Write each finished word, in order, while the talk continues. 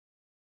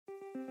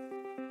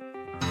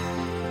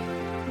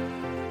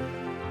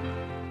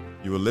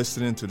You are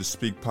listening to the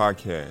Speak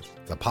Podcast.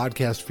 The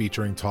podcast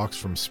featuring talks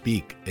from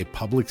Speak, a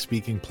public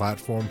speaking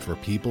platform for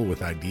people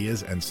with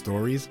ideas and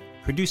stories.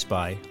 Produced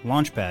by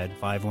Launchpad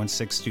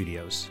 516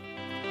 Studios.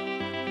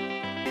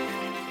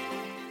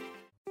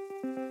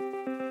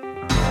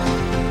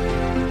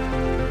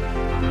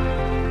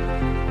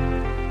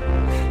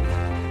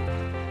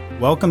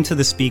 Welcome to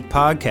the Speak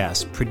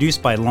Podcast,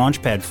 produced by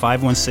Launchpad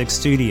 516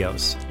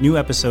 Studios. New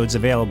episodes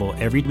available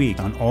every week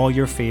on all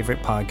your favorite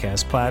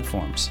podcast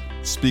platforms.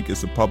 Speak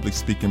is a public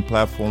speaking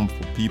platform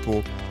for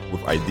people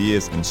with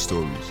ideas and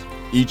stories.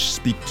 Each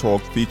Speak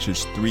Talk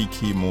features three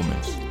key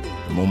moments: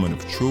 the moment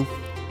of truth,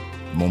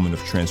 the moment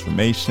of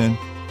transformation,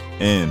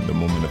 and the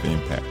moment of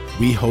impact.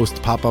 We host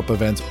pop-up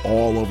events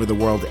all over the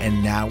world,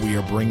 and now we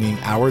are bringing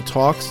our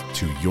talks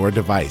to your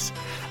device.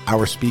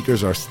 Our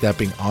speakers are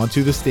stepping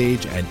onto the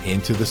stage and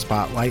into the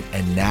spotlight,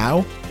 and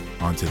now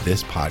onto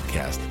this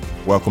podcast.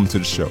 Welcome to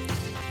the show.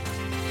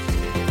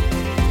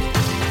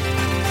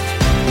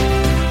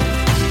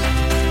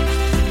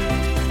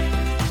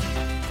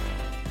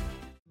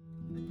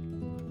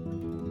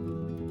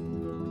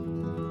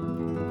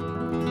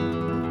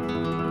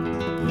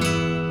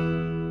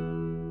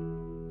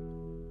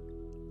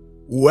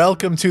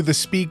 Welcome to the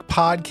Speak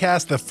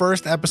Podcast, the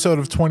first episode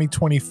of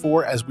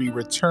 2024 as we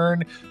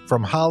return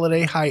from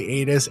holiday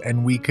hiatus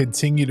and we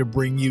continue to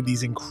bring you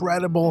these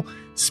incredible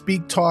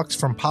Speak Talks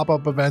from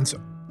pop-up events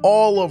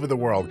all over the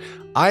world.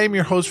 I am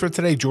your host for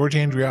today, George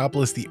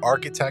Andriopoulos, the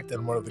architect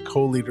and one of the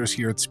co-leaders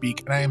here at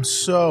Speak, and I am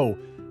so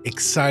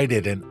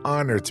excited and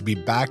honored to be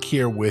back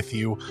here with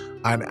you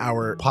on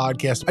our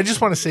podcast. I just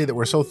want to say that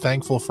we're so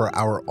thankful for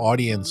our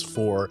audience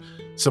for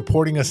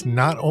supporting us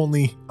not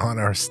only on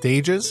our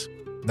stages,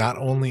 not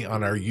only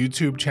on our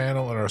YouTube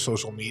channel and our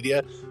social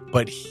media,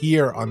 but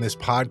here on this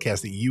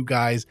podcast that you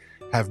guys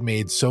have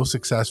made so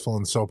successful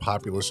and so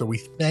popular. So we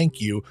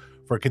thank you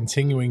for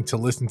continuing to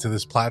listen to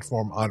this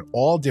platform on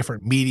all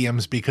different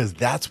mediums, because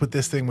that's what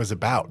this thing was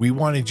about. We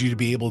wanted you to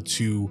be able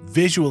to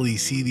visually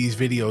see these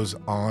videos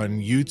on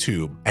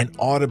YouTube and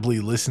audibly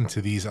listen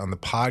to these on the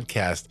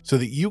podcast so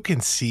that you can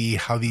see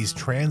how these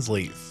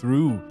translate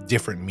through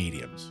different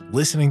mediums.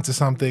 Listening to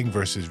something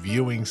versus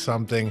viewing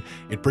something,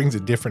 it brings a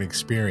different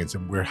experience,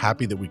 and we're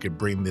happy that we could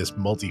bring this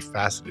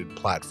multifaceted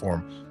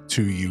platform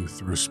to you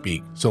through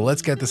Speak. So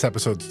let's get this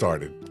episode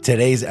started.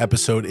 Today's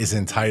episode is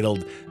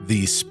entitled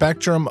The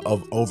Spectrum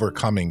of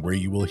Overcoming, where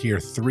you will hear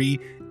three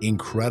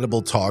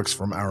incredible talks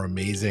from our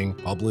amazing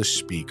published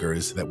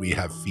speakers that we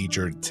have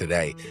featured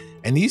today.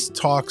 And these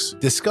talks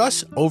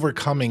discuss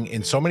overcoming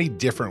in so many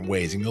different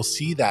ways, and you'll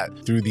see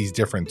that through these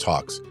different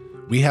talks.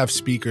 We have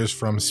speakers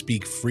from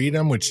Speak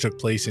Freedom, which took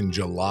place in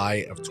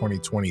July of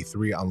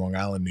 2023 on Long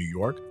Island, New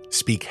York.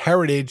 Speak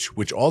Heritage,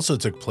 which also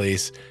took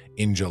place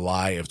in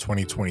July of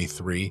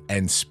 2023,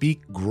 and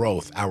Speak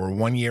Growth, our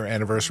one-year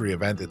anniversary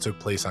event that took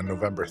place on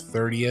November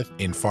 30th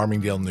in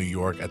Farmingdale, New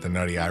York at the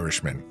Nutty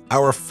Irishman.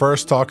 Our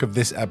first talk of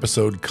this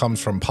episode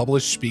comes from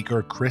published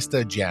speaker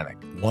Krista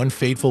Janik. One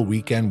fateful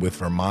weekend with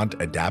Vermont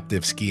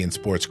Adaptive Ski and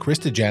Sports,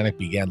 Krista Janik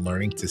began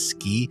learning to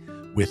ski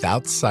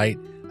without sight,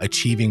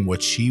 achieving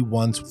what she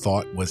once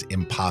thought was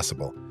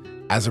impossible.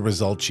 As a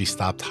result, she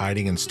stopped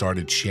hiding and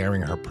started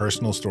sharing her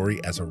personal story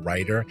as a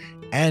writer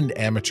and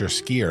amateur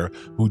skier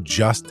who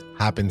just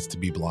happens to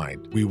be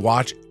blind. We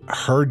watch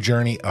her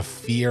journey of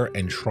fear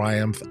and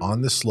triumph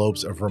on the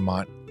slopes of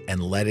Vermont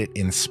and let it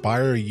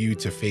inspire you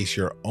to face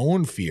your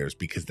own fears,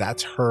 because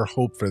that's her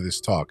hope for this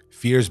talk.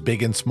 Fears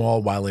big and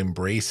small, while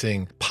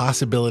embracing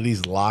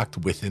possibilities locked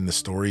within the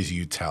stories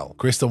you tell.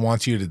 Krista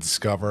wants you to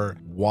discover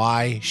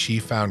why she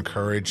found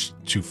courage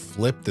to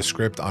flip the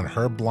script on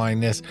her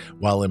blindness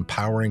while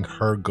empowering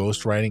her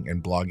ghostwriting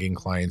and blogging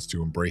clients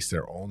to embrace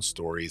their own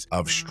stories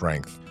of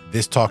strength.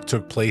 This talk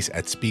took place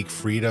at Speak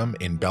Freedom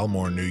in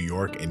Belmore, New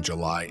York in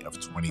July of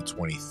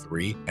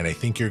 2023. And I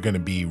think you're going to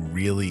be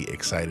really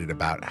excited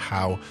about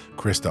how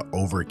Krista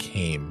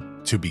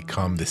overcame to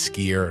become the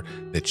skier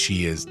that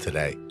she is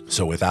today.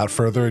 So without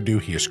further ado,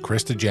 here's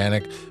Krista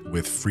Janik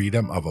with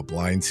Freedom of a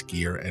Blind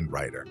Skier and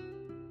Writer.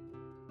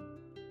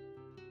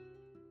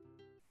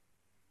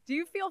 Do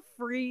you feel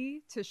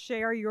free to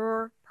share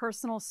your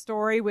personal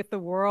story with the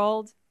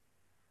world?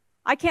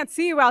 I can't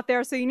see you out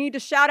there, so you need to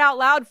shout out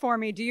loud for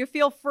me. Do you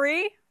feel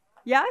free?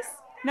 Yes?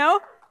 No?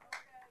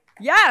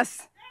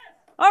 Yes.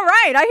 All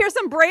right. I hear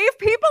some brave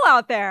people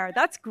out there.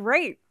 That's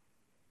great.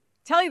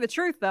 Tell you the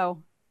truth,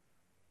 though,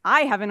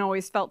 I haven't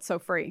always felt so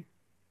free.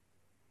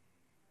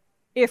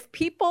 If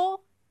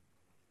people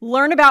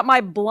learn about my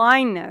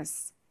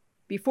blindness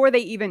before they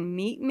even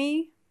meet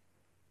me,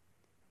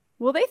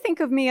 will they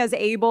think of me as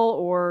able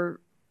or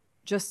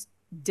just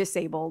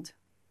disabled?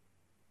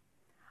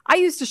 I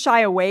used to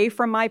shy away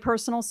from my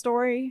personal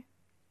story,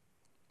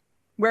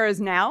 whereas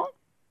now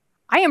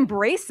I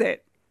embrace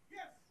it.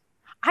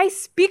 I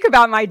speak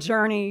about my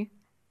journey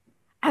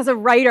as a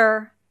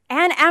writer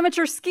and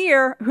amateur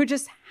skier who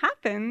just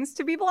happens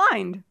to be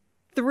blind.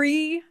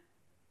 3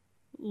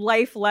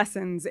 life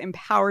lessons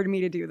empowered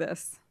me to do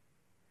this.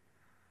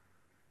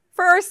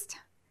 First,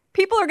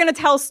 people are going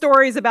to tell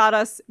stories about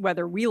us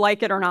whether we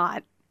like it or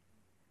not.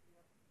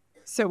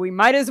 So we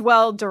might as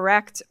well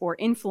direct or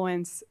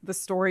influence the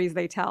stories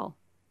they tell.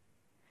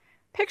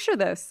 Picture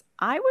this.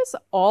 I was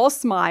all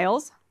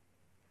smiles,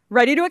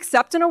 ready to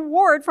accept an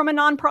award from a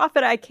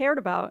nonprofit I cared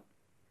about.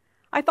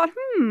 I thought,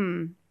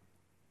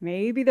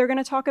 maybe they're going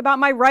to talk about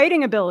my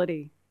writing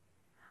ability.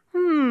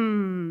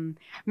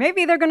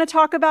 Maybe they're going to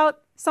talk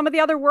about some of the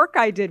other work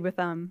I did with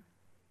them.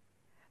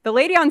 The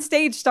lady on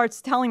stage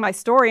starts telling my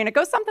story, and it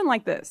goes something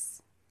like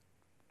this.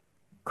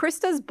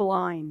 Krista's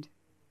blind.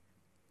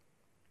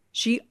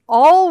 She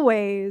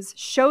always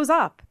shows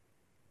up,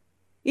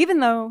 even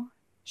though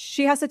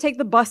she has to take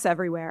the bus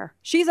everywhere.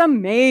 She's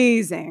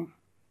amazing.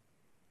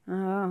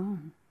 Oh,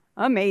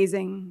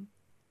 amazing.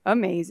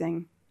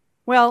 Amazing.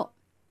 Well,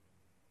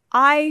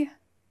 I,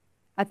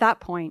 at that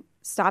point,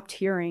 stopped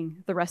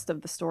hearing the rest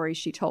of the story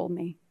she told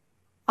me.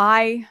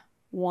 I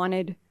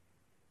wanted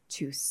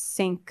to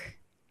sink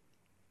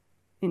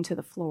into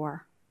the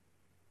floor.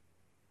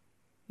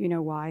 You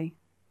know why?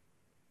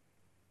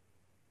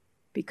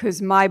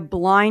 Because my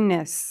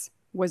blindness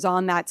was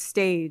on that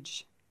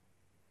stage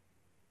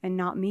and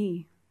not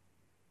me.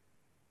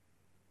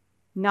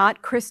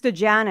 Not Krista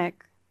Janik,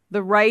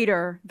 the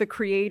writer, the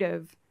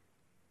creative.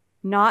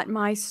 Not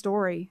my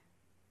story.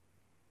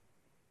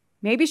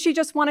 Maybe she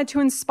just wanted to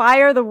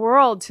inspire the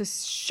world to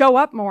show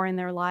up more in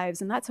their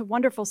lives, and that's a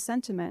wonderful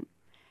sentiment.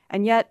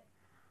 And yet,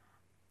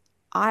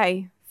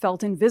 I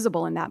felt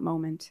invisible in that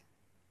moment.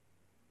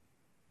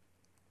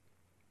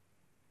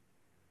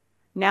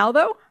 Now,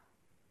 though,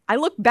 I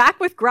look back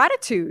with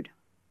gratitude.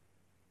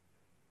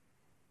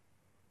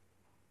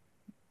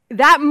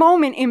 That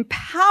moment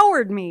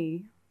empowered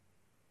me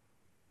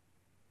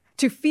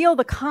to feel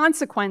the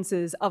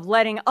consequences of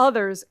letting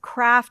others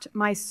craft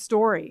my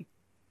story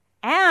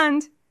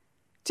and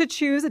to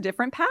choose a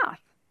different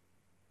path.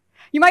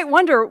 You might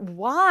wonder,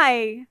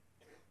 why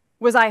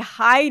was I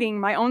hiding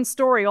my own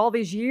story all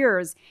these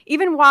years,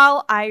 even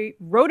while I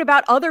wrote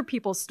about other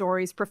people's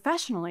stories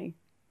professionally?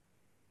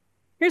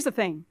 Here's the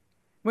thing.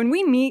 When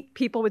we meet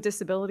people with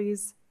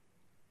disabilities,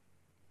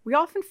 we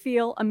often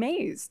feel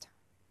amazed.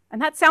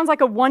 And that sounds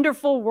like a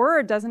wonderful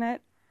word, doesn't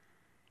it?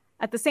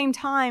 At the same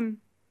time,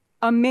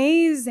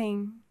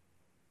 amazing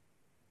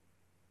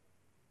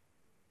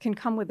can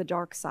come with a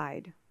dark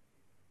side.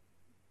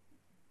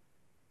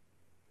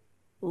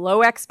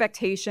 Low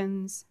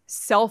expectations,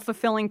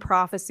 self-fulfilling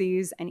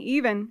prophecies, and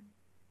even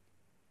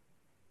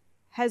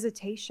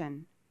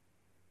hesitation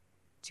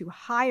to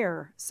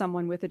hire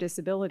someone with a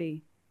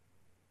disability.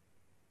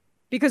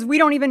 Because we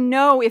don't even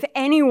know if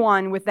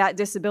anyone with that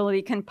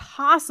disability can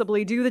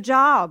possibly do the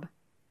job.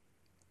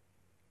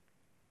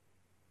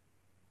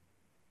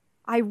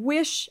 I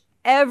wish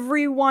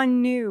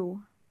everyone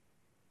knew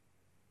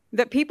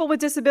that people with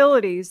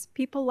disabilities,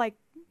 people like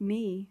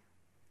me,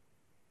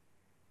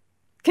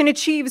 can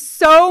achieve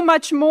so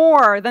much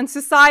more than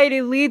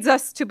society leads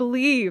us to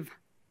believe,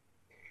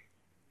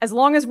 as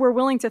long as we're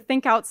willing to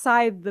think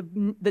outside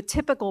the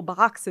typical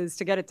boxes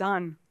to get it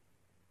done.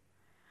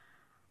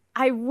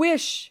 I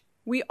wish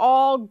we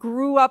all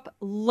grew up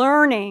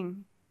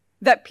learning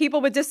that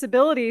people with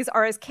disabilities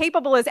are as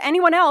capable as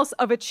anyone else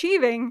of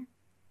achieving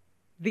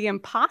the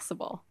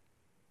impossible.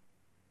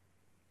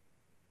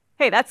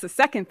 Hey, that's the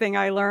second thing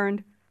I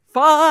learned.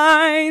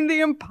 Find the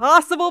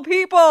impossible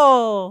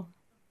people.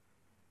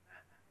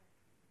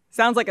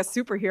 Sounds like a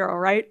superhero,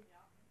 right?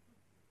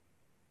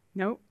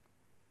 Nope.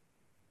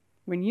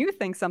 When you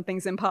think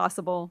something's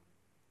impossible,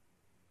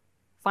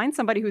 find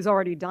somebody who's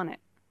already done it.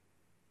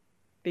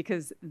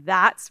 Because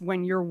that's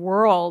when your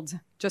world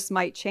just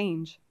might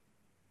change.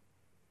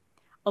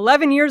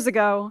 11 years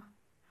ago,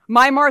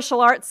 my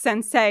martial arts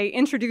sensei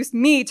introduced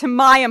me to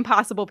my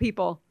impossible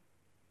people.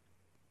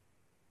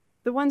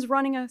 The ones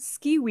running a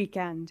ski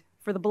weekend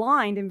for the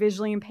blind and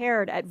visually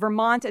impaired at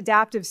Vermont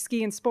Adaptive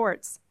Ski and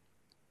Sports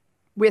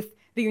with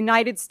the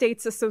United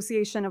States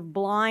Association of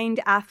Blind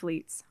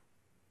Athletes.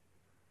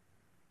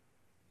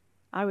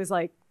 I was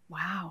like,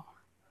 wow.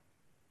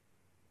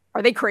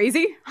 Are they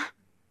crazy?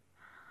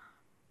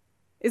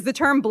 Is the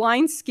term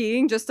blind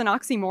skiing just an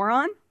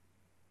oxymoron?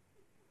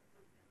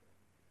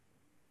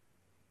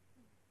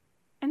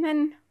 And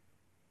then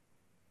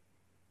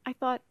I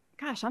thought,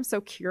 gosh, I'm so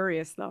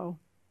curious though.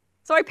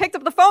 So I picked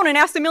up the phone and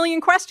asked a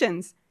million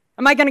questions.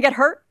 Am I going to get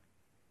hurt?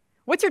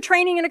 What's your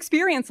training and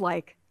experience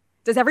like?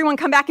 Does everyone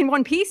come back in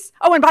one piece?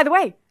 Oh, and by the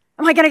way,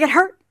 am I going to get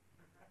hurt?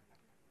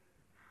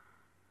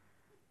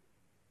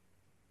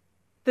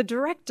 The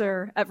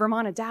director at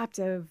Vermont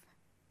Adaptive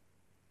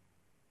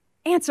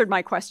answered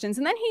my questions,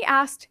 and then he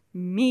asked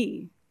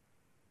me,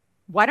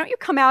 why don't you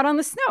come out on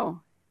the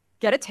snow?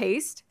 Get a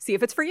taste, see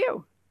if it's for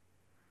you.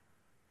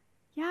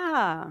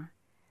 Yeah,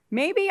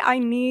 maybe I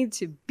need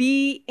to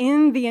be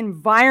in the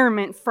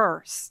environment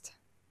first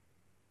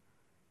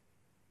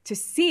to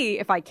see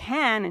if I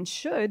can and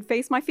should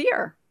face my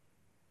fear.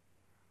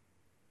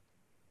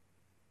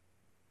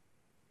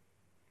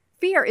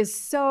 Fear is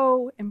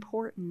so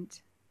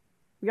important.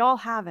 We all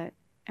have it,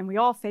 and we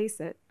all face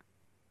it.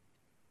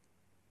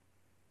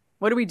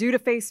 What do we do to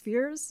face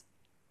fears?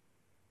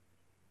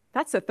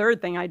 That's the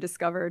third thing I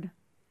discovered.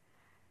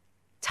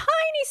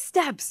 Tiny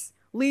steps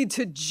lead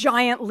to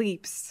giant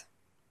leaps.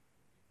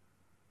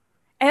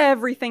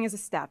 Everything is a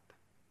step.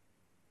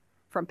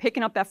 From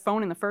picking up that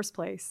phone in the first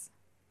place,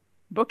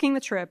 booking the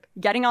trip,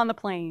 getting on the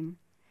plane,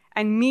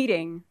 and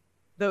meeting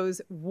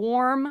those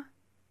warm,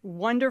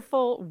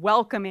 wonderful,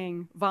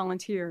 welcoming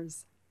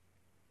volunteers.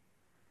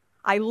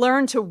 I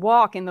learned to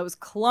walk in those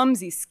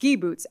clumsy ski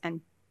boots,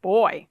 and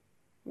boy,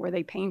 were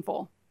they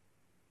painful.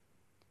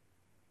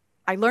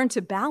 I learned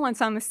to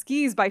balance on the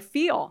skis by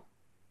feel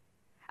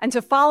and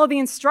to follow the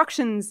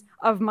instructions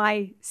of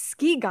my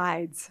ski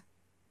guides.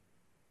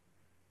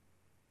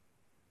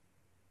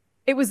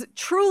 It was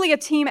truly a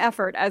team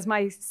effort as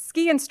my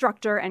ski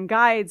instructor and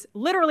guides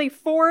literally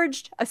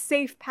forged a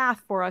safe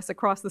path for us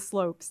across the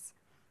slopes.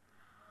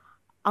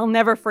 I'll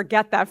never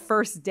forget that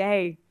first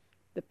day,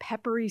 the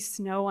peppery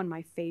snow on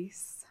my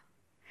face,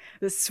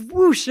 the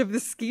swoosh of the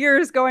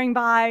skiers going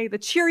by, the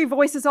cheery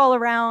voices all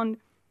around,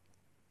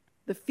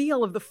 the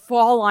feel of the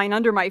fall line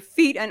under my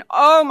feet, and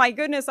oh my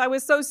goodness, I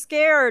was so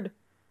scared.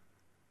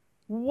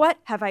 What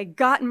have I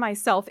gotten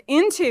myself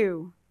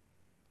into?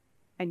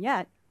 And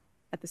yet,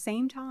 at the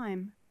same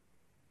time,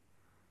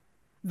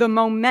 the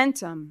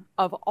momentum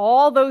of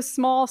all those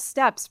small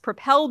steps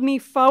propelled me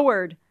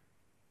forward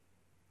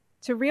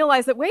to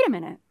realize that, wait a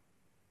minute,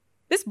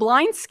 this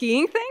blind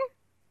skiing thing,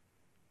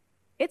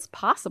 it's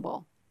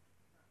possible.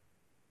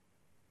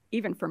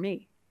 Even for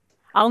me.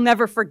 I'll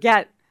never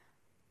forget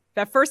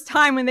that first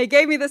time when they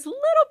gave me this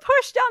little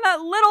push down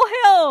that little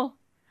hill.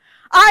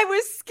 I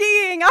was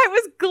skiing, I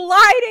was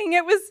gliding,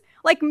 it was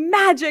like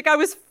magic, I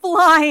was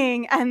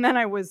flying, and then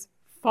I was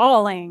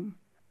falling.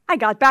 I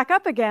got back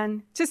up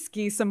again to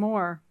ski some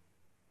more.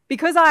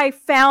 Because I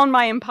found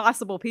my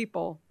impossible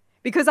people,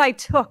 because I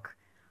took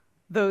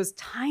those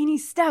tiny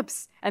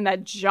steps and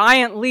that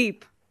giant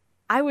leap,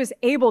 I was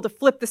able to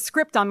flip the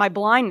script on my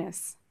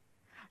blindness.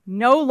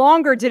 No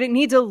longer did it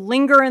need to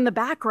linger in the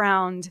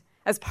background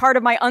as part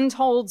of my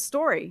untold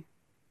story.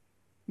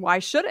 Why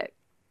should it?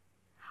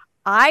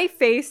 I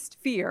faced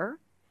fear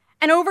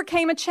and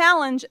overcame a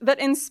challenge that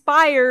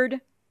inspired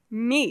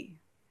me.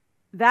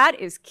 That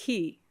is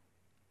key.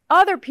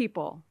 Other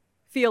people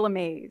feel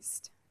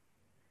amazed,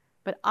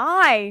 but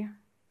I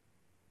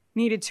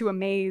needed to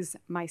amaze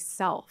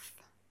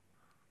myself.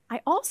 I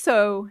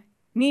also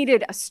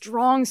needed a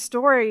strong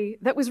story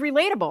that was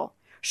relatable.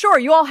 Sure,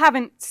 you all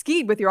haven't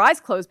skied with your eyes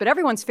closed, but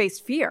everyone's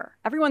faced fear.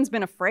 Everyone's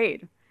been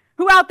afraid.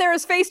 Who out there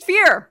has faced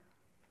fear?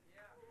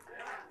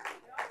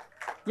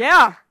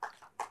 Yeah.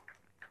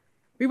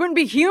 We wouldn't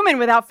be human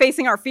without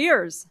facing our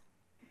fears.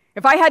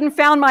 If I hadn't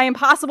found my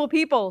impossible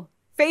people,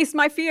 faced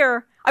my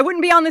fear, I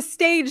wouldn't be on this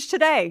stage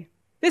today.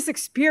 This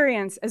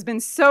experience has been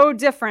so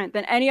different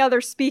than any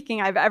other speaking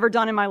I've ever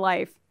done in my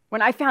life.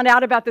 When I found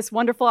out about this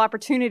wonderful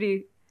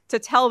opportunity to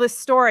tell this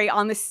story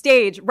on the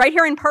stage, right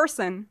here in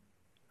person,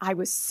 I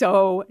was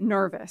so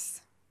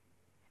nervous.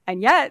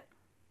 And yet,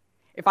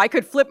 if I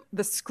could flip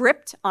the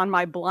script on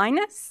my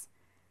blindness,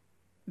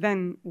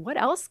 then what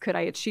else could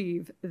I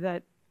achieve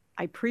that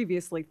I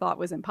previously thought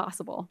was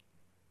impossible?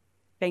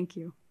 Thank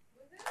you.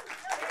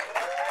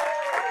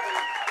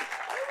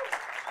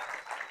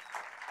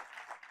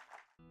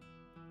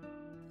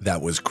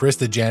 That was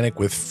Krista Janik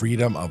with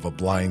Freedom of a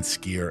Blind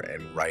Skier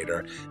and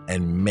Writer.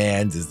 And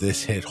man, does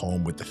this hit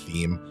home with the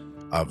theme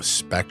of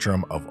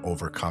Spectrum of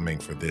Overcoming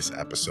for this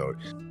episode.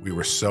 We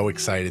were so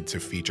excited to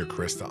feature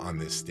Krista on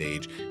this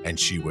stage, and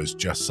she was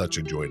just such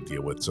a joy to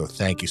deal with. So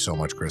thank you so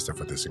much, Krista,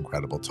 for this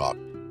incredible talk.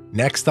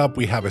 Next up,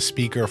 we have a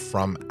speaker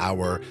from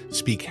our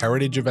Speak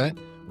Heritage event,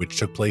 which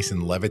took place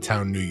in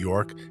Levittown, New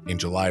York in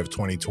July of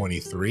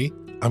 2023.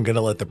 I'm going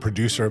to let the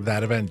producer of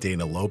that event,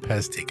 Dana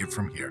Lopez, take it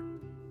from here.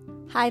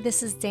 Hi,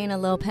 this is Dana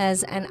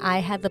Lopez, and I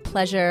had the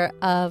pleasure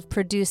of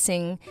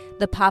producing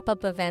the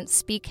pop-up event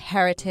Speak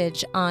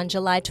Heritage on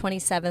July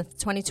 27th,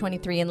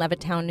 2023 in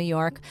Levittown, New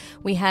York.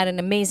 We had an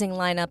amazing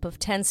lineup of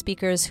 10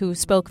 speakers who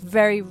spoke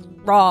very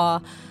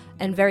raw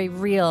and very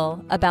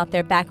real about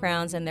their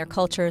backgrounds and their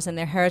cultures and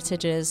their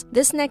heritages.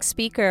 This next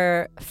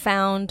speaker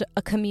found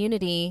a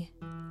community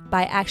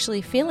by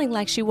actually feeling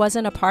like she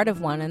wasn't a part of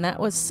one, and that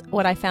was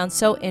what I found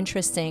so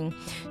interesting.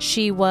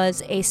 She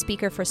was a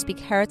speaker for Speak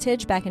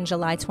Heritage back in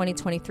July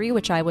 2023,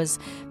 which I was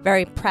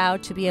very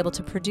proud to be able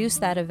to produce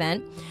that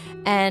event,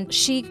 and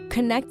she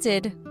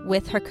connected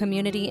with her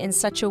community in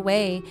such a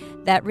way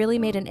that really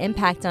made an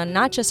impact on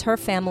not just her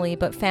family,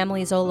 but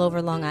families all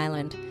over Long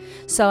Island.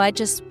 So I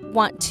just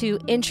want to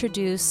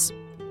introduce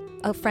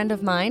a friend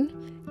of mine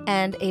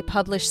and a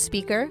published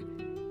speaker,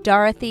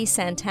 Dorothy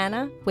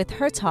Santana, with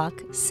her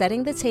talk,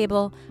 Setting the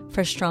Table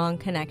for Strong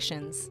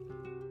Connections.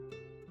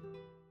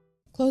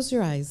 Close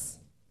your eyes.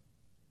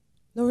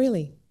 No,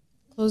 really.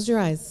 Close your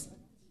eyes.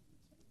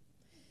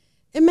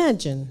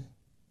 Imagine,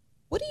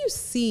 what do you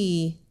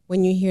see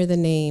when you hear the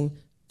name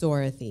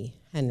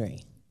Dorothy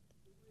Henry?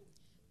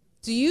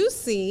 Do you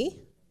see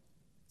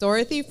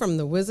Dorothy from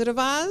The Wizard of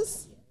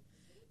Oz?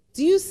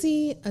 Do you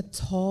see a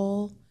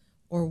tall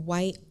or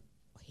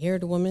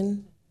white-haired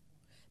woman?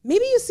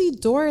 Maybe you see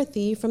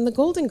Dorothy from the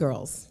Golden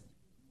Girls.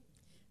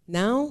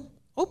 Now,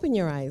 open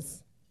your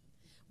eyes.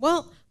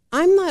 Well,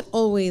 I'm not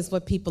always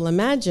what people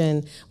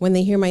imagine when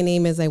they hear my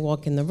name as I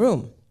walk in the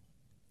room.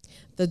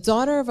 The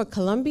daughter of a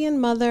Colombian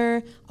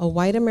mother, a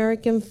white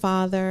American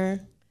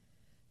father,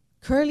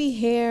 curly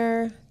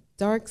hair,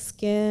 dark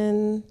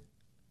skin.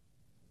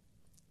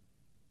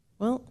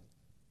 Well,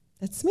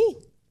 that's me.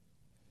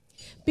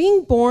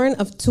 Being born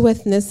of two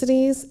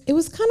ethnicities, it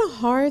was kind of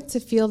hard to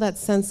feel that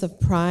sense of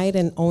pride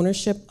and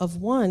ownership of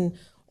one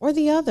or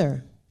the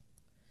other.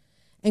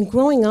 And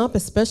growing up,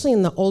 especially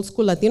in the old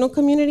school Latino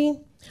community,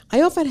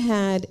 I often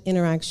had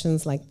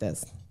interactions like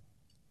this.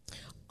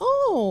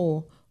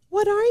 Oh,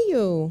 what are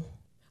you?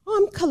 Oh,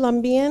 I'm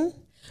Colombian.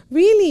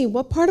 Really?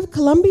 What part of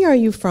Colombia are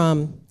you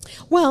from?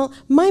 Well,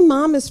 my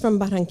mom is from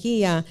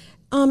Barranquilla,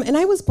 and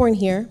I was born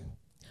here.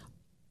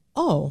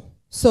 Oh,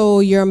 so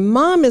your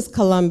mom is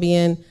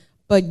Colombian,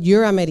 but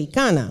you're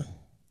Americana.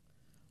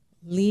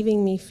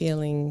 Leaving me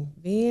feeling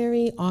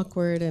very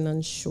awkward and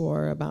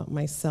unsure about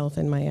myself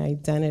and my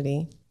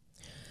identity.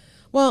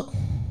 Well,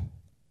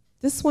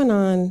 this went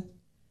on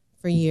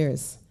for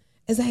years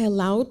as I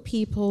allowed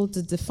people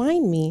to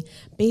define me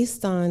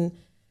based on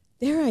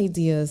their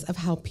ideas of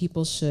how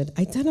people should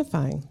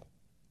identify.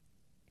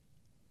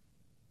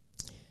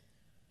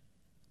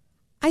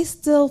 I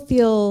still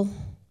feel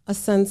a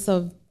sense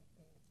of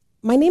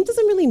my name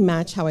doesn't really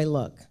match how I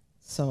look,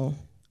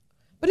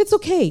 but it's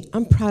okay.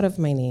 I'm proud of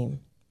my name.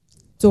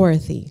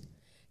 Dorothy,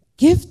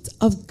 gift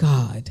of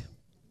God.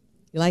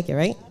 You like it,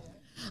 right?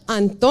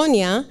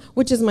 Antonia,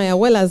 which is my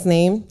abuela's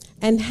name,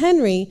 and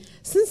Henry,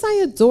 since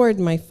I adored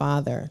my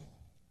father.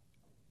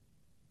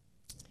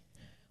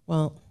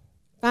 Well,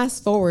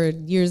 fast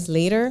forward years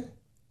later,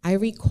 I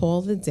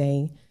recall the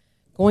day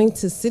going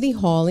to City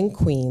Hall in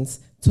Queens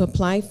to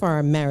apply for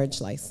our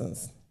marriage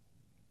license.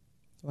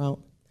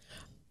 Well,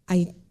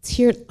 I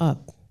teared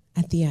up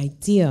at the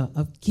idea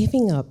of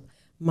giving up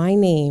my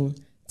name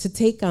to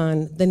take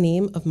on the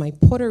name of my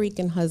Puerto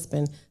Rican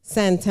husband,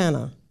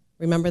 Santana.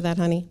 Remember that,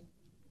 honey?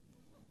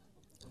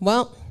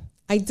 Well,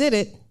 I did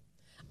it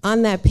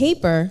on that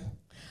paper,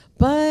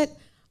 but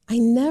I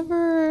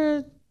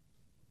never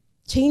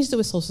changed it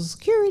with Social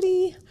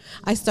Security.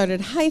 I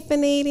started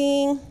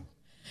hyphenating.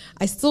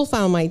 I still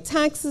filed my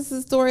taxes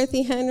as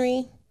Dorothy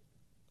Henry,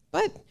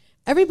 but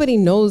everybody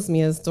knows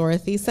me as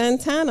Dorothy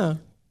Santana.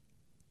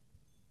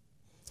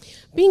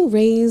 Being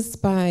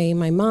raised by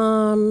my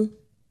mom,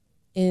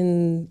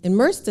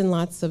 immersed in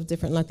lots of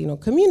different Latino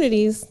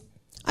communities,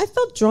 I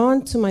felt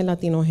drawn to my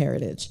Latino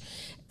heritage.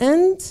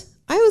 And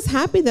I was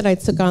happy that I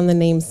took on the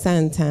name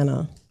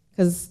Santana,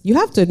 because you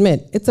have to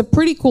admit, it's a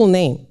pretty cool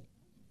name.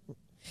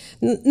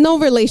 No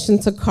relation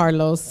to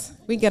Carlos.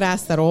 We get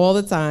asked that all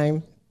the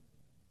time.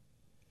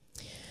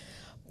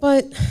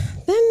 But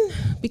then,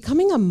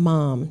 becoming a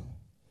mom,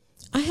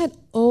 I had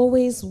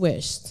always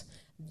wished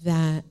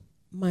that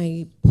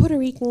my Puerto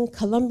Rican,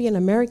 Colombian,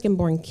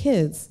 American-born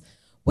kids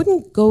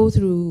wouldn't go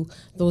through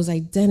those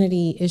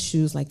identity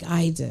issues like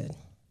I did.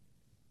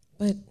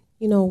 But,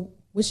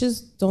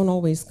 wishes don't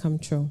always come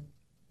true.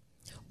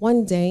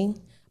 One day,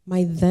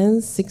 my then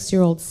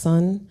 6-year-old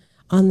son,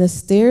 on the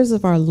stairs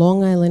of our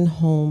Long Island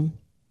home,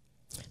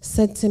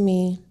 said to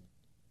me,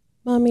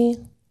 "Mommy,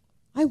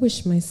 I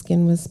wish my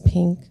skin was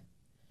pink.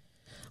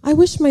 I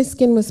wish my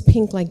skin was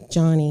pink like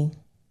Johnny."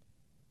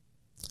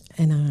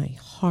 And my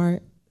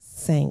heart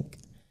sank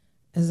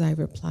as I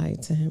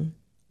replied to him,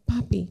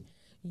 "Papi,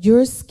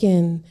 your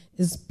skin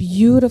is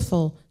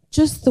beautiful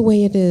just the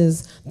way it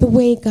is, the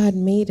way God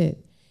made it.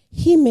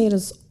 He made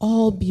us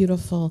all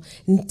beautiful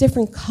in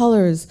different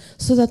colors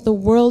so that the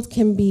world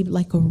can be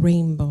like a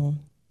rainbow."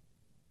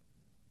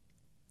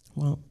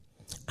 Well,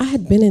 I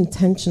had been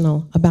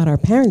intentional about our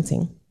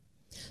parenting.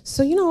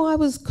 So, I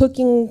was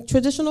cooking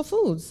traditional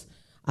foods.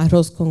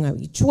 Arroz con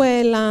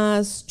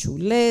habichuelas,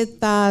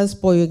 chuletas,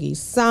 pollo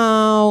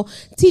guisado,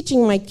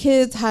 teaching my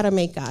kids how to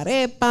make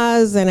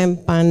arepas and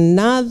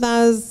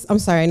empanadas. I'm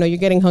sorry, I know you're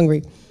getting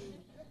hungry.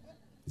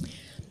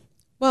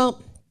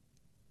 Well,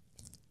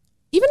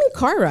 even in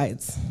car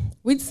rides,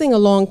 we'd sing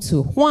along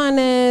to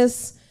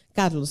Juanes,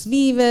 Carlos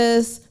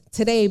Vives,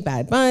 today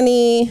Bad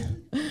Bunny.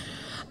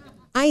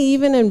 I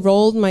even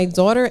enrolled my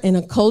daughter in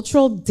a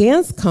cultural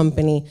dance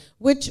company,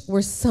 which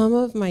were some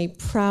of my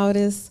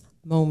proudest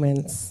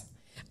moments.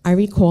 I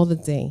recall the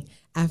day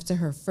after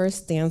her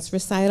first dance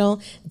recital,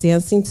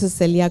 dancing to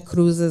Celia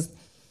Cruz's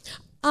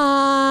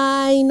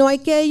 "Ay, no hay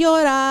que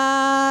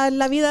llorar,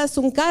 la vida es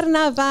un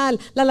carnaval,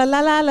 la la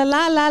la la la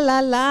la la la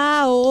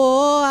la,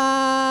 oh,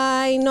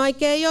 ay, no hay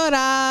que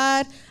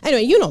llorar."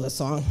 Anyway, you know the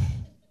song.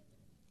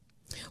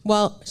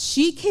 Well,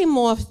 she came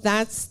off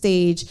that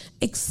stage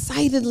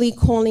excitedly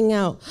calling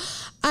out,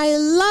 "I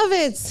love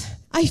it.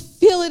 I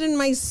feel it in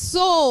my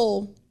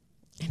soul."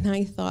 And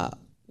I thought,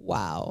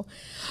 wow,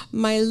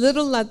 my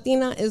little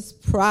Latina is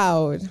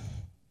proud.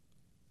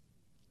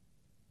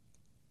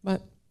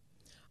 But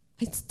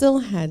I still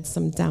had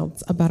some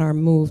doubts about our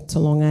move to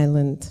Long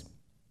Island.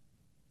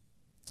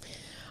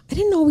 I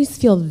didn't always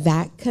feel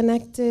that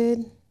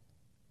connected.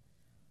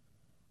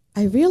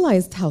 I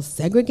realized how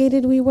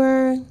segregated we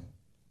were,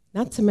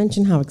 not to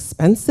mention how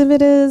expensive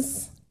it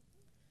is.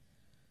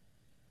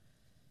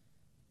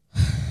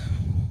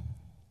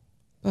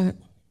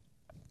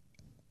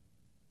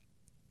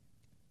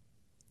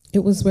 It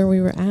was where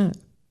we were at.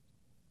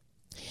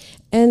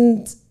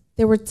 And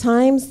there were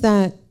times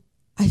that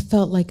I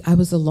felt like I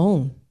was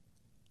alone.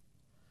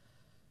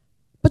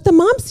 But the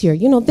moms here,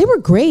 they were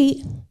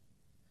great.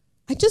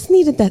 I just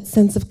needed that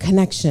sense of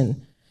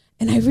connection.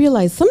 And I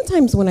realized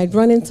sometimes when I'd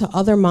run into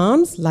other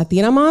moms,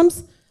 Latina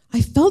moms,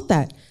 I felt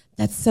that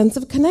sense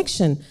of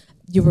connection.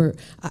 You were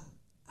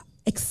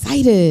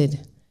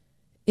excited.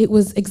 It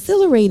was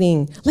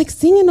exhilarating, like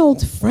seeing an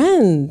old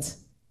friend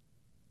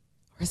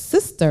or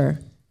sister.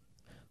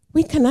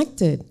 We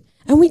connected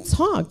and we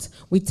talked.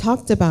 We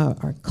talked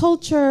about our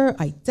culture,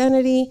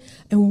 identity,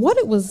 and what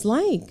it was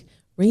like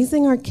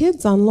raising our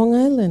kids on Long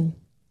Island.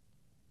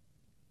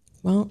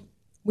 Well,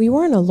 we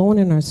weren't alone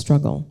in our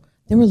struggle.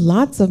 There were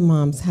lots of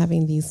moms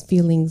having these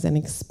feelings and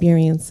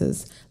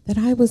experiences that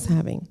I was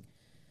having.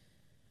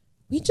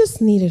 We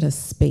just needed a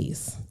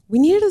space. We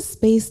needed a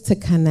space to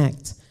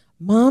connect.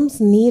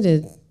 Moms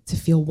needed to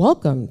feel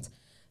welcomed.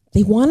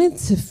 They wanted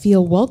to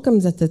feel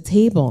welcomed at the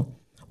table,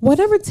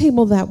 whatever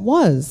table that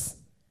was.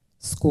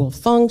 School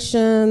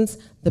functions,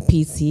 the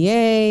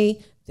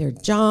PTA, their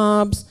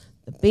jobs,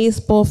 the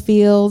baseball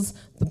fields,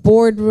 the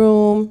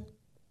boardroom.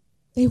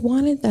 They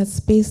wanted that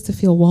space to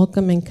feel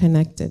welcome and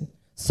connected.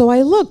 So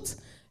I looked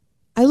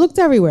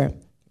everywhere.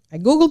 I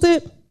Googled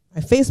it, I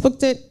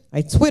Facebooked it,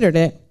 I Twittered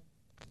it.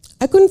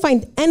 I couldn't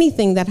find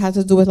anything that had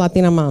to do with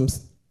Latina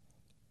moms.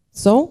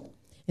 So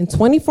in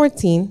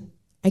 2014,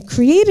 I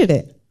created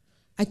it.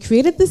 I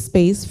created this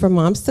space for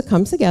moms to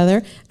come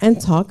together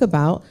and talk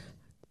about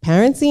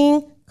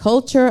parenting,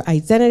 culture,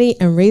 identity,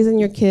 and raising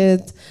your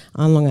kids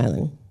on Long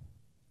Island.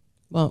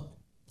 Well,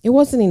 it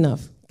wasn't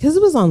enough because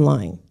it was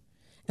online.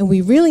 And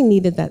we really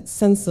needed that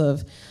sense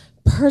of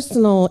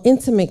personal,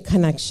 intimate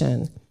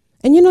connection.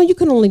 And you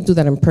can only do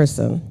that in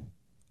person.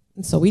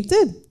 And so we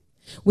did.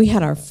 We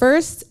had our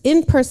first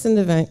in-person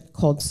event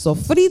called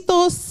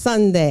Sofrito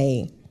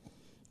Sunday.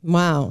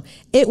 Wow,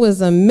 it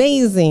was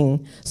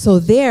amazing. So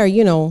there,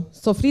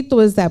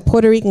 sofrito is that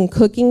Puerto Rican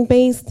cooking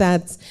base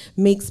that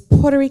makes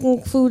Puerto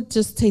Rican food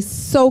just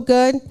taste so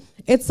good.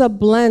 It's a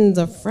blend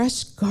of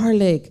fresh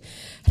garlic,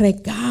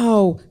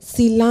 recao,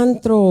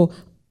 cilantro,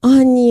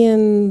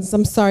 onions.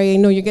 I'm sorry, I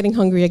know you're getting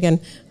hungry again.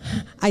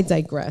 I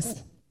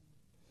digress.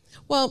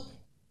 Well,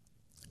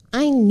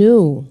 I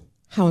knew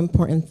how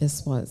important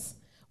this was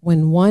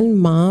when one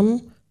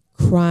mom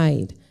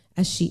cried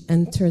as she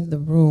entered the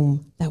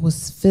room that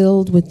was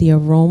filled with the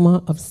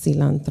aroma of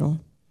cilantro.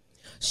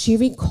 She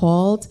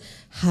recalled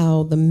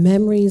how the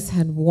memories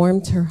had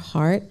warmed her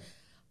heart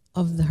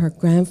of her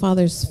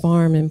grandfather's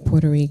farm in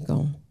Puerto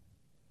Rico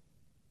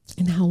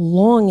and how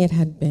long it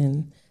had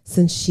been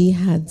since she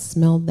had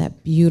smelled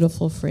that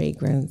beautiful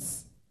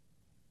fragrance.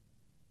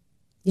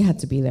 You had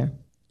to be there.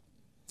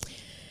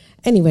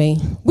 Anyway,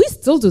 we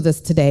still do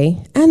this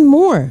today and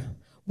more.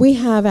 We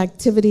have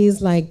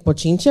activities like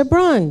Bochinche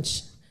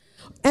Brunch,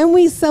 and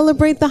we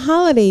celebrate the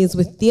holidays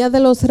with Dia de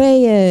los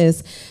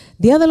Reyes,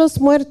 Dia de los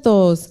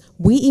Muertos.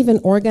 We even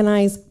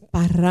organize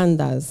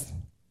parrandas.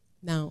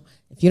 Now,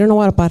 if you don't know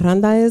what a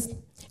parranda is,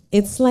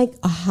 it's like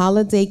a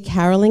holiday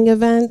caroling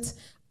event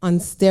on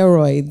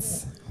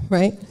steroids,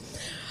 right?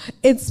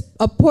 It's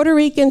a Puerto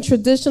Rican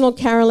traditional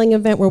caroling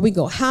event where we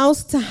go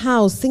house to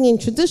house singing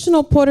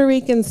traditional Puerto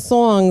Rican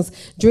songs,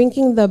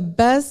 drinking the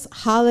best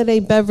holiday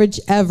beverage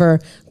ever,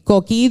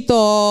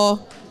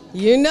 coquito.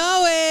 You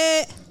know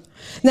it.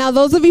 Now,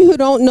 those of you who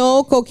don't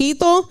know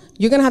coquito,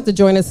 you're going to have to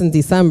join us in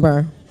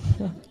December.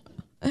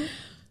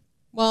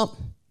 Well,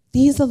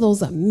 these are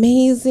those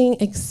amazing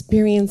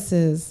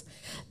experiences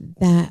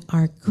that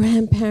our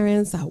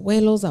grandparents,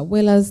 abuelos,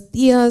 abuelas,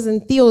 tias,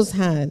 and tios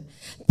had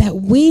that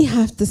we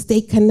have to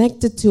stay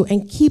connected to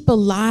and keep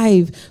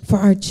alive for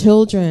our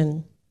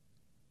children.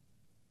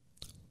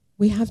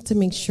 We have to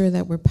make sure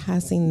that we're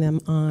passing them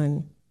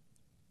on.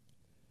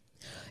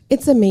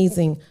 It's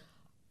amazing.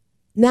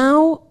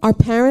 Now, our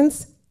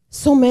parents,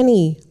 so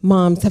many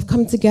moms have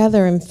come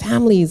together and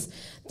families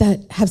that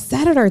have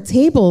sat at our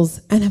tables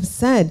and have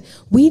said,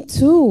 we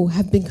too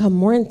have become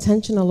more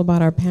intentional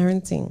about our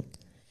parenting.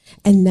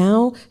 And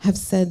now have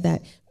said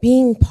that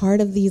being part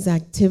of these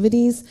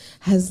activities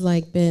has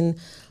been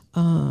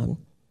a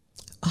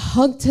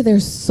hug to their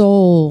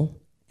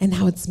soul and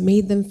how it's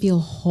made them feel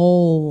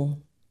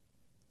whole.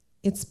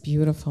 It's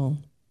beautiful.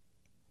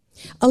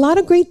 A lot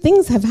of great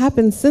things have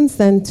happened since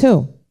then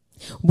too.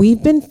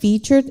 We've been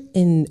featured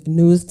in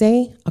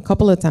Newsday a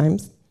couple of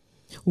times.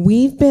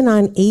 We've been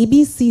on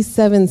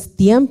ABC7's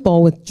Tiempo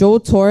with Joe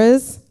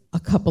Torres a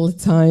couple of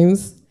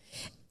times.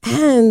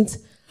 And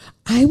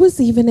I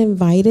was even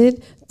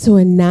invited to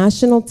a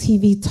national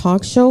TV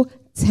talk show,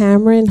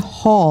 Tamron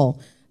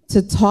Hall,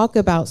 to talk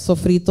about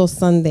Sofrito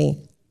Sunday,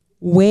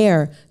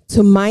 where,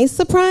 to my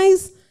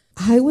surprise,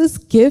 I was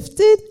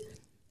gifted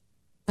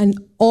an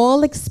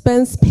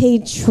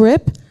all-expense-paid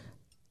trip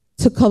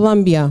to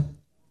Colombia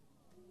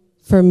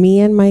for me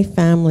and my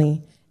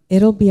family.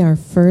 It'll be our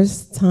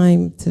first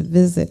time to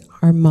visit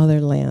our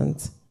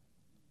motherland.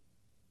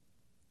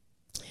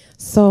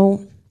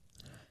 So,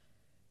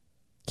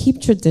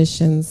 keep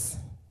traditions,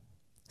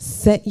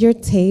 set your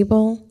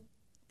table,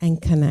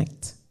 and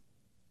connect.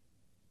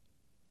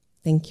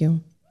 Thank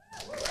you.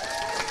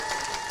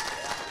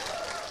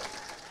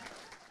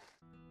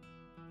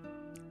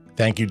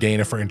 Thank you,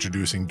 Dana, for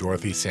introducing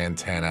Dorothy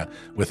Santana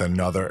with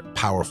another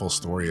powerful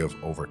story of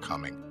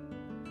overcoming.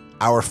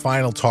 Our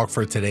final talk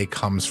for today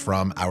comes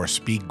from our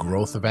Speak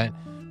Growth event,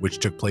 which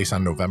took place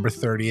on November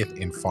 30th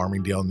in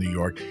Farmingdale, New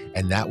York.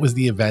 And that was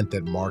the event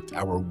that marked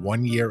our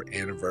 1-year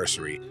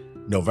anniversary.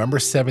 November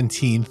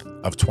 17th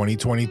of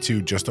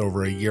 2022, just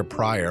over a year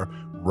prior,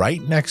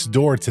 right next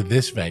door to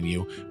this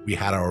venue, we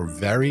had our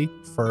very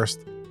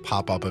first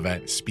pop-up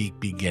event, Speak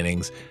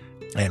Beginnings.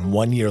 And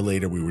 1 year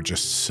later, we were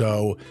just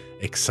so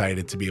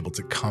excited to be able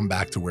to come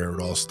back to where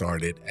it all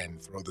started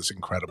and throw this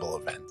incredible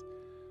event.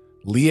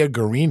 Leah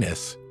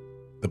Garinas,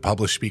 the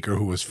published speaker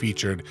who was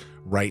featured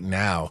right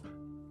now,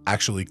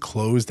 actually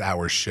closed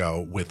our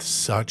show with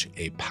such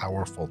a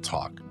powerful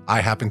talk.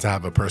 I happen to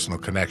have a personal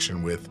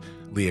connection with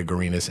Leah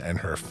Garinas and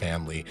her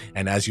family.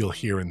 And as you'll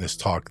hear in this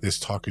talk is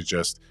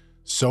just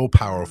so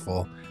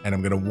powerful. And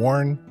I'm going to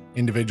warn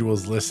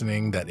individuals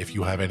listening that if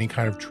you have any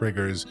kind of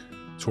triggers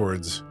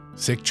towards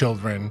sick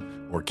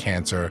children or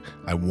cancer,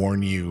 I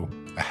warn you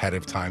ahead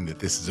of time that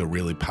this is a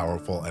really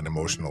powerful and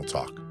emotional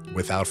talk.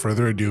 Without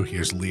further ado,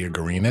 here's Leah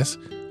Garinas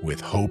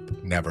with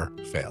Hope Never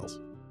Fails.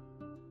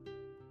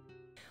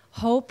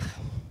 Hope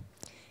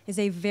is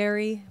a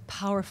very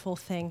powerful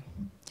thing.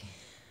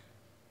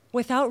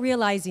 Without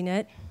realizing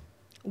it,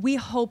 we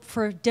hope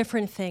for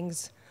different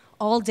things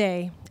all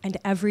day and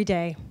every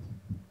day.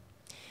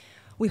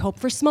 We hope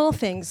for small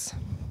things.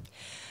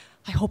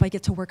 I hope I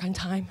get to work on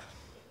time.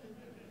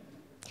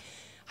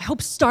 I hope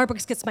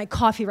Starbucks gets my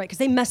coffee right because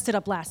they messed it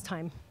up last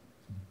time.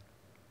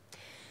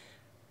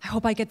 I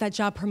hope I get that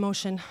job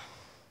promotion.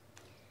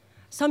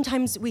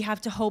 Sometimes we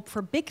have to hope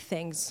for big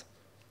things.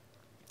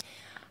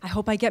 I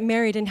hope I get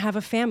married and have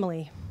a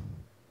family,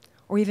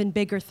 or even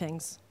bigger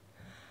things.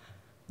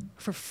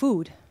 For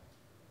food,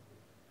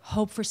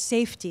 hope for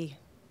safety,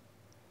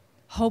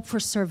 hope for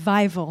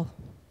survival.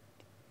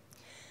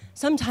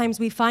 Sometimes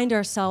we find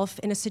ourselves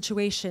in a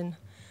situation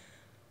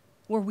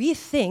where we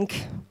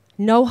think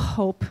no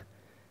hope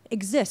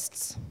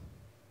exists.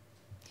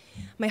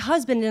 My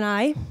husband and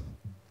I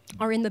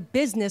are in the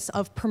business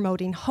of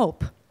promoting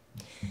hope.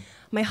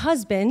 My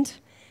husband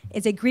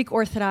is a Greek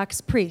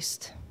Orthodox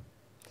priest,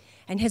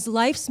 and his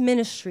life's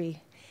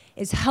ministry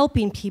is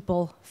helping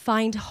people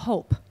find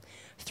hope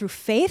through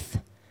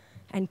faith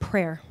and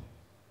prayer.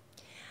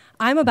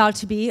 I'm about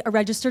to be a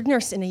registered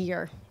nurse in a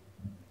year,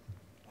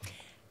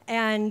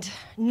 and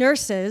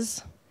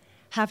nurses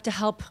have to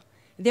help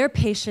their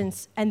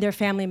patients and their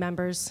family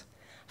members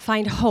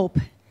find hope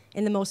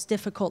in the most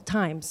difficult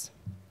times.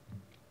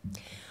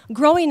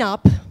 Growing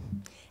up,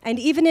 and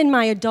even in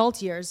my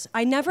adult years,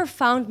 I never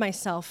found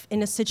myself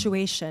in a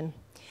situation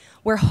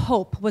where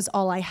hope was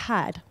all I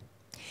had.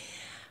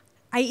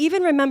 I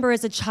even remember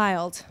as a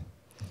child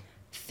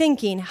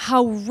thinking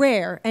how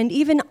rare and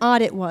even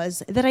odd it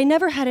was that I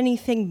never had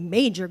anything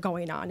major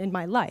going on in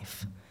my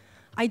life.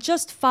 I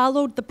just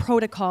followed the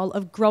protocol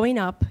of growing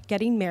up,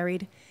 getting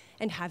married,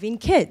 and having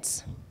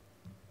kids.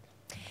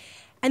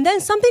 And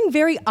then something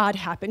very odd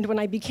happened when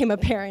I became a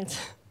parent.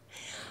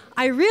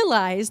 I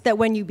realized that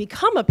when you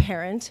become a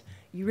parent,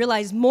 you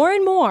realize more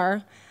and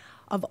more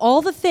of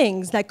all the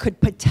things that could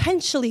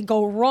potentially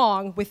go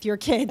wrong with your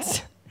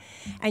kids.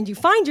 And you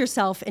find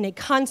yourself in a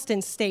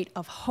constant state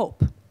of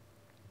hope.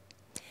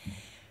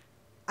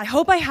 I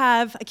hope I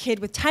have a kid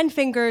with 10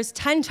 fingers,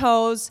 10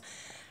 toes,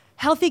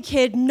 healthy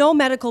kid, no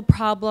medical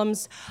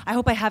problems. I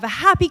hope I have a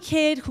happy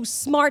kid who's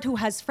smart, who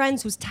has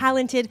friends, who's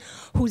talented,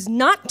 who's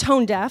not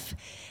tone deaf,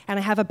 and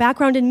I have a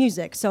background in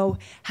music, so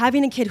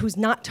having a kid who's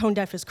not tone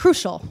deaf is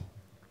crucial.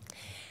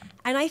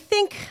 And I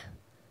think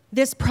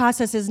this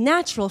process is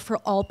natural for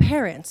all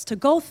parents to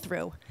go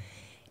through.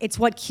 It's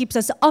what keeps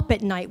us up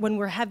at night when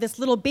we have this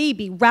little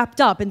baby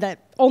wrapped up and that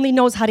only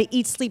knows how to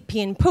eat, sleep,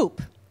 pee, and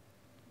poop.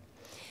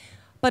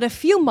 But a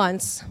few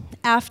months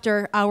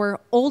after our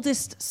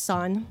oldest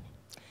son,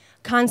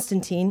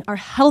 Constantine, our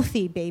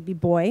healthy baby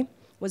boy,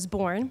 was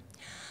born,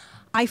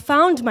 I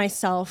found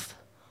myself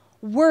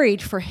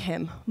worried for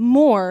him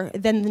more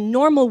than the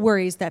normal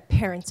worries that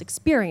parents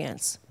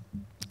experience.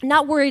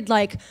 Not worried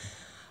like,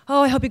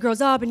 oh, I hope he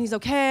grows up and he's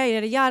okay,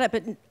 yada, yada,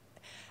 but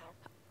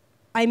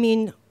I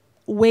mean,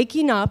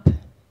 waking up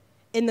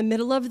in the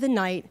middle of the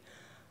night,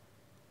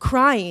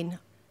 crying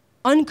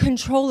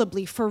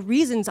uncontrollably for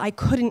reasons I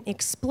couldn't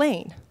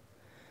explain.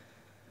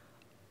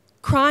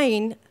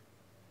 Crying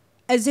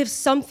as if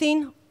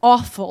something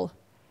awful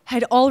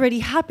had already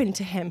happened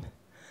to him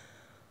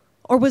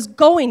or was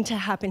going to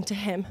happen to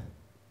him.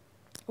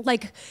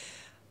 Like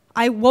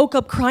I woke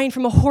up crying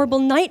from a horrible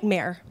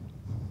nightmare.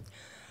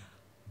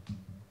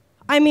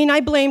 I mean,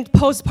 I blamed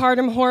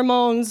postpartum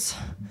hormones,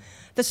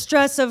 the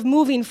stress of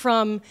moving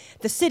from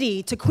the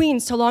city to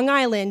Queens to Long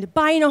Island,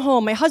 buying a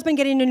home, my husband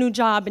getting a new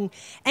job, and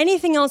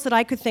anything else that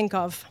I could think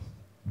of.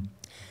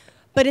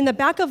 But in the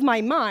back of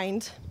my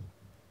mind,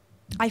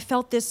 I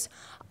felt this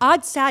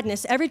odd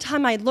sadness every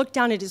time I looked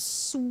down at his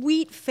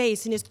sweet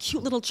face and his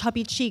cute little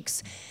chubby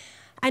cheeks.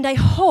 And I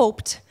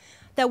hoped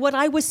that what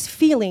I was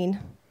feeling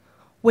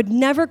would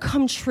never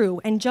come true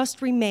and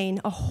just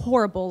remain a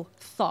horrible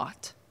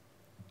thought.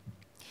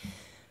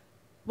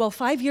 Well,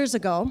 5 years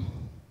ago,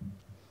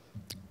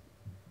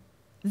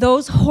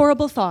 those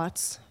horrible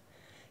thoughts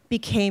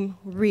became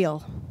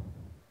real.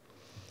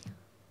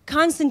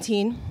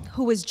 Constantine,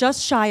 who was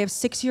just shy of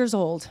 6 years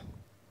old,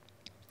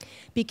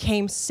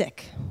 became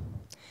sick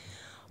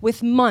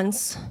with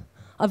months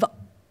of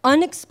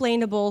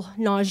unexplainable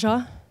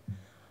nausea,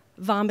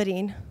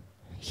 vomiting.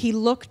 He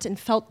looked and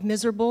felt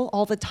miserable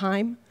all the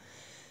time.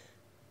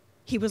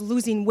 He was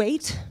losing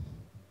weight.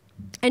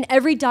 And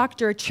every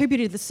doctor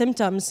attributed the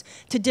symptoms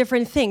to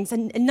different things,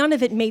 and none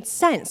of it made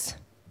sense.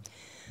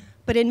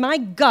 But in my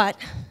gut,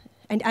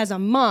 and as a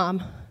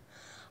mom,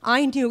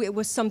 I knew it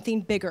was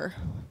something bigger,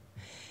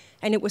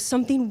 and it was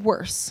something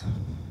worse.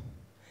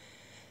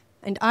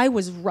 And I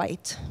was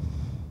right.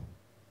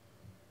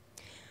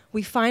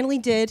 We finally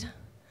did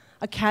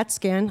a CAT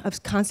scan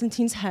of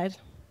Constantine's head,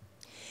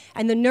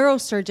 and the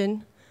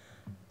neurosurgeon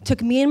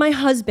took me and my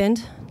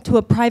husband to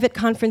a private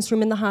conference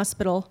room in the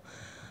hospital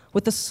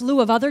with a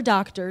slew of other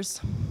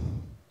doctors,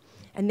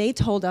 and they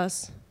told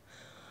us,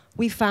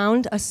 we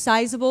found a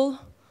sizable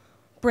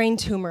brain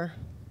tumor,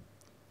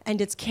 and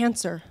it's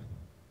cancer.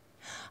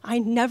 I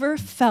never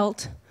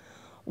felt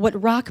what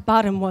rock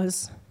bottom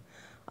was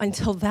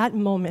until that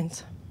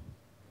moment.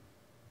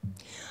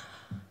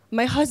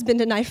 My husband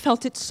and I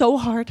felt it so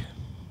hard.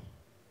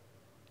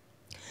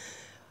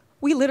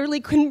 We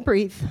literally couldn't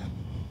breathe.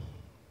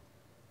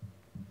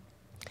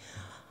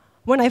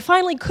 When I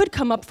finally could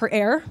come up for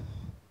air,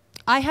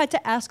 I had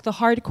to ask the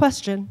hard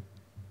question,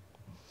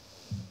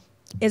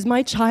 is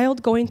my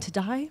child going to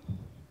die?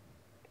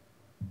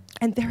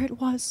 And there it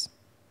was.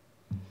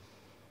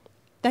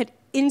 That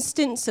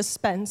instant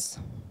suspense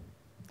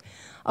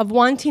of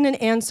wanting an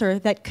answer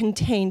that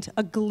contained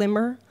a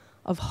glimmer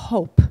of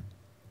hope.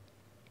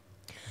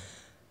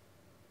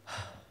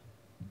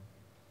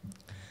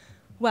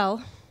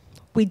 Well,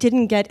 we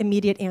didn't get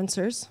immediate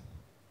answers.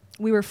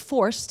 We were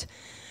forced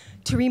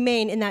to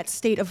remain in that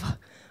state of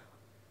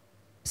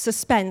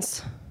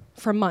suspense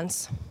for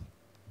months.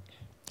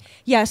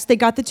 Yes, they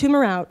got the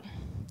tumor out.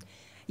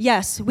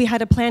 Yes, we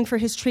had a plan for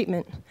his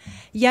treatment.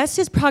 Yes,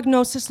 his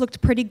prognosis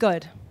looked pretty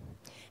good,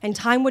 and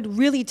time would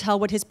really tell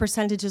what his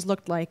percentages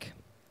looked like.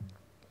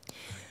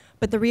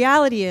 But the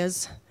reality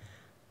is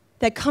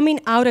that coming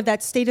out of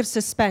that state of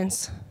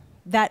suspense,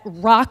 that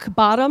rock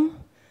bottom,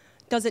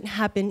 doesn't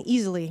happen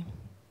easily.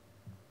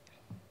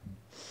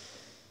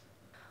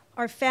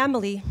 Our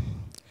family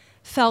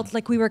felt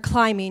like we were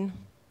climbing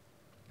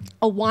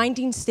a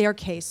winding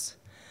staircase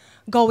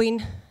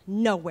going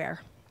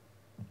nowhere.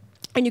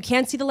 And you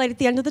can't see the light at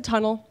the end of the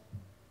tunnel.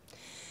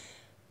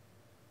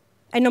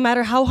 And no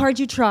matter how hard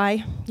you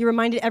try, you're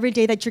reminded every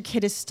day that your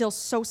kid is still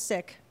so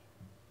sick.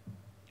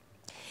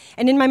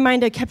 And in my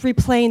mind, I kept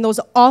replaying those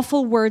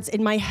awful words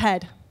in my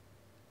head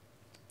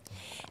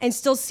and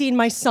still seeing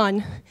my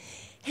son.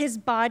 His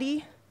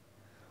body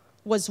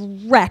was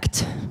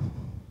wrecked,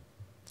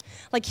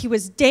 like he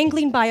was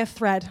dangling by a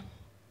thread,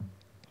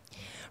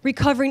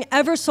 recovering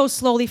ever so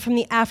slowly from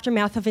the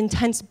aftermath of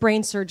intense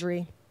brain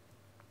surgery.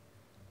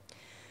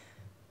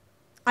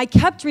 I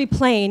kept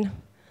replaying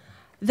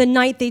the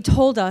night they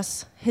told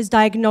us his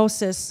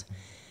diagnosis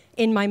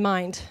in my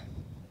mind.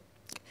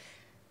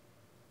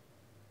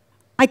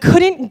 I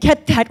couldn't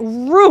get that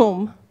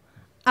room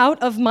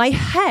out of my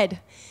head.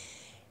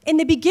 In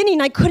the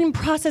beginning, I couldn't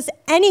process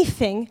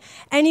anything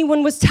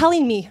anyone was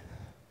telling me.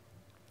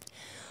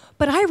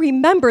 But I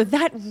remember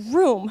that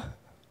room.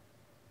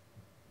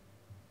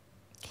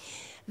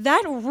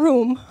 That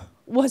room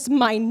was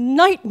my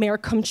nightmare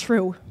come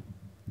true.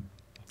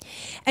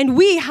 And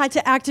we had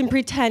to act and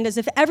pretend as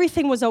if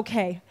everything was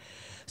okay,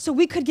 so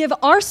we could give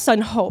our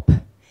son hope,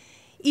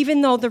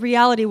 even though the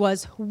reality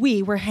was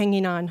we were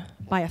hanging on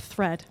by a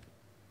thread.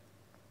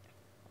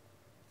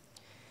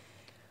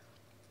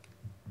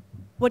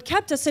 What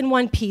kept us in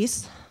one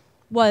piece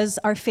was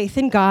our faith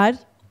in God,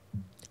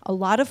 a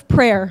lot of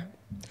prayer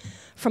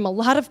from a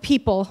lot of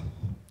people,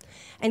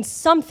 and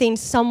something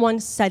someone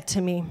said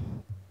to me.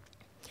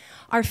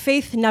 Our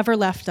faith never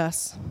left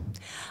us.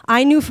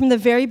 I knew from the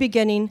very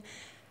beginning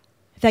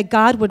that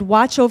God would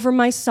watch over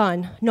my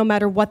son no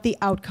matter what the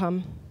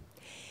outcome.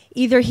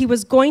 Either he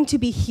was going to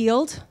be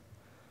healed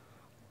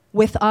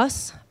with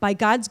us by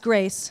God's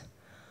grace,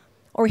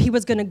 or he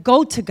was going to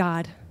go to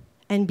God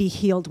and be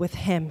healed with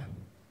him.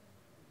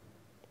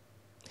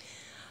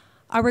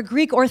 Our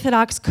Greek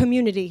Orthodox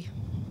community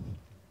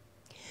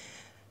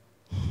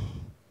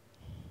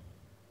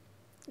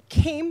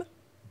came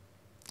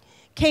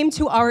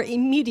to our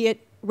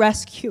immediate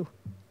rescue.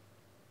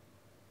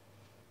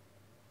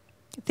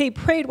 They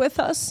prayed with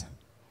us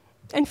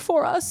and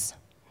for us.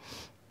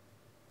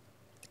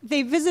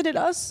 They visited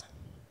us.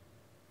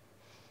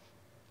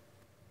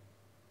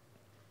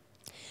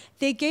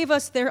 They gave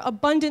us their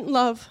abundant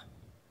love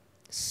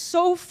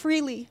so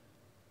freely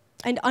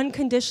and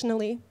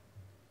unconditionally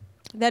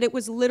that it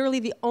was literally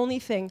the only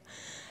thing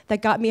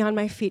that got me on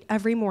my feet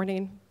every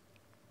morning,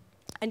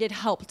 and it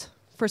helped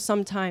for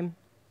some time.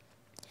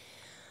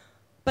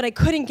 but I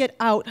couldn't get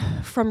out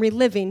from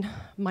reliving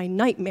my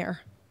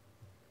nightmare.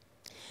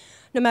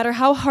 No matter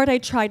how hard I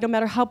tried, no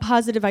matter how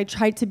positive I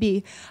tried to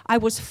be, I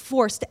was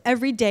forced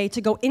every day to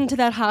go into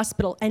that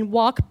hospital and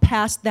walk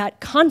past that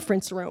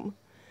conference room.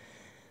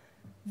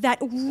 That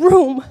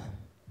room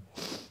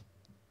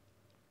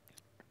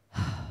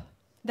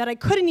that I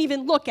couldn't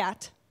even look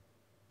at.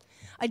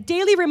 A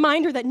daily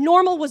reminder that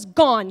normal was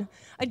gone.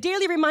 A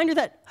daily reminder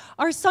that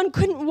our son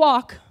couldn't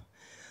walk,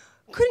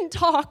 couldn't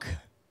talk,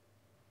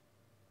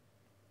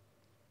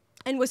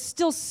 and was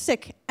still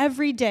sick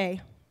every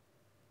day.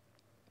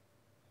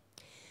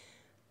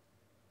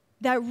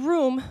 That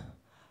room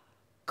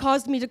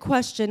caused me to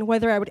question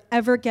whether I would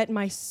ever get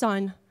my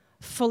son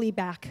fully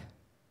back.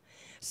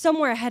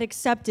 Somewhere I had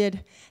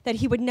accepted that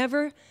he would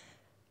never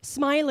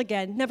smile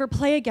again, never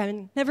play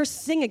again, never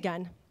sing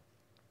again.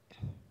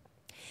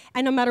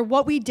 And no matter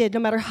what we did,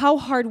 no matter how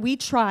hard we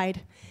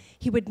tried,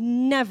 he would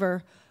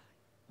never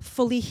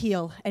fully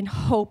heal, and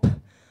hope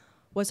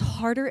was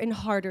harder and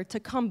harder to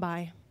come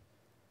by.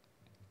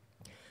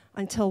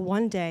 Until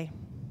one day,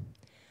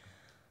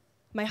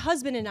 my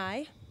husband and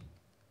I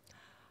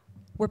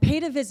were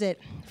paid a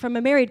visit from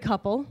a married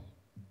couple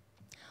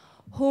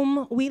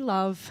whom we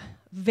love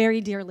very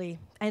dearly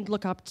and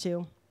look up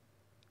to.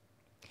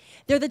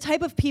 They're the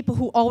type of people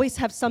who always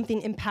have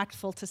something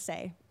impactful to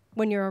say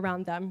when you're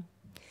around them.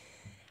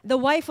 The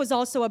wife was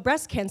also a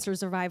breast cancer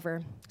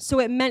survivor,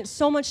 so it meant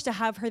so much to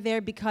have her there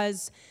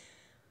because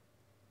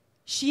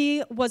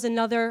she was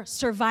another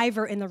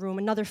survivor in the room,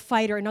 another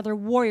fighter, another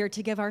warrior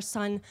to give our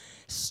son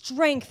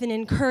strength and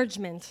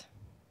encouragement.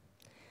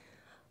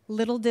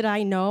 Little did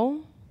I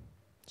know,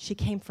 she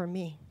came for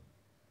me.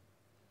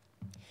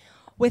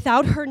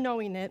 Without her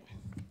knowing it,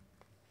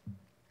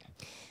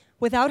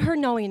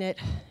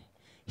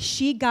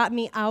 she got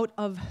me out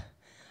of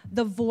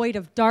the void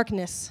of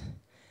darkness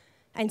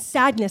and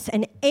sadness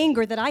and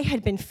anger that I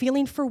had been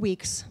feeling for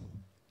weeks.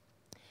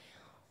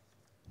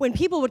 When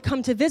people would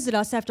come to visit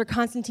us after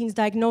Constantine's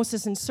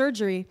diagnosis and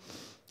surgery,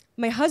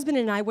 my husband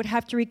and I would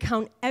have to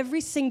recount every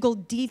single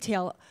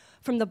detail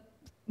from the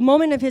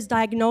moment of his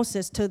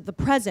diagnosis to the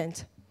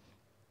present,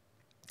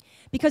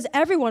 because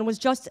everyone was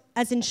just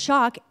as in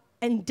shock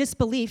and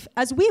disbelief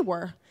as we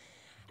were.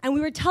 And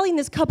we were telling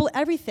this couple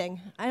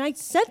everything. And I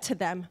said to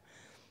them,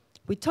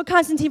 we took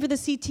Constantine for the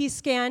CT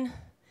scan.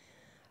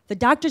 The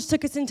doctors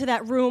took us into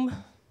that room.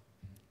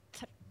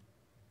 That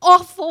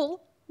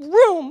awful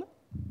room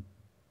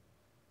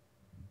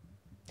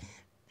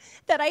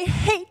that I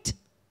hate,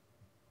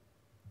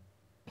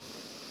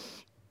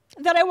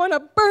 that I want to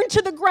burn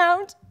to the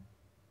ground.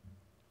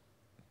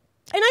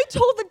 And I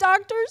told the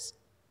doctors,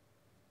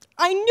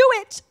 I knew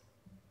it.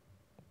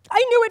 I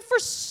knew it for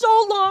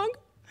so long.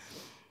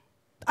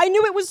 I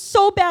knew it was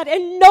so bad,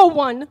 and no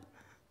one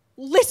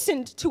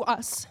listened to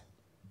us.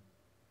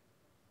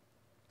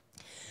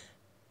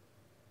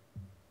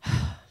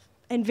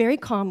 And very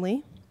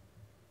calmly,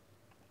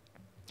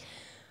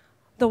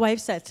 the wife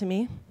said to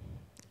me,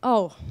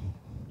 "Oh,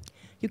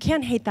 you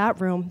can't hate that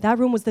room. That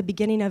room was the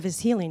beginning of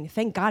his healing.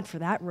 Thank God for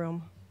that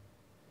room."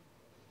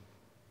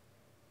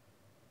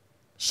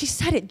 She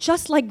said it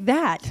just like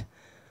that,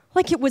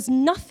 like it was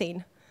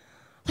nothing,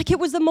 like it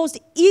was the most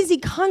easy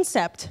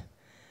concept.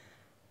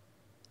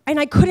 And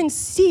I couldn't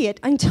see it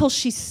until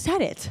she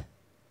said it.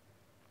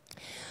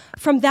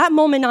 From that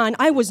moment on,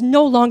 I was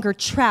no longer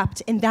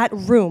trapped in that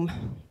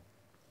room.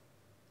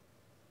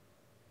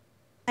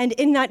 And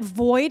in that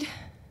void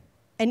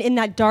and in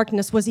that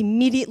darkness was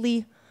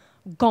immediately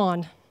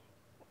gone.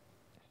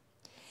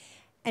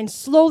 And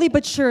slowly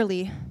but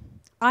surely,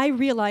 I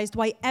realized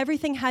why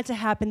everything had to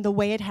happen the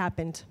way it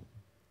happened.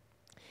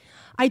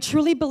 I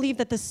truly believe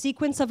that the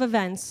sequence of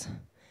events,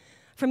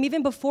 from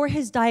even before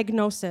his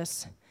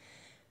diagnosis,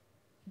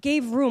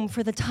 gave room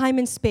for the time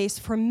and space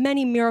for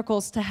many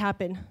miracles to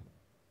happen.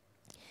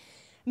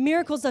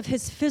 Miracles of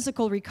his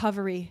physical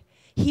recovery.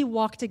 He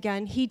walked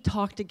again, he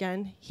talked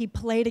again, he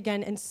played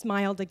again and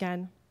smiled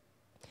again.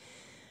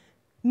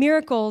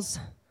 Miracles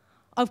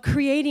of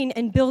creating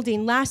and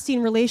building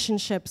lasting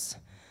relationships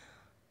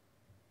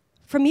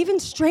from even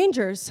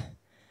strangers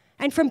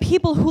and from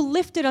people who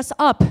lifted us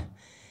up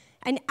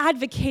and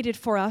advocated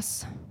for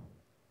us.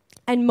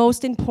 And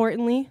most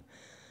importantly,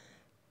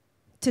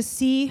 to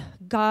see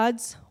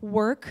God's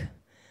work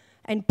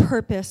and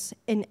purpose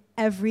in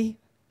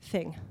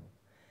everything.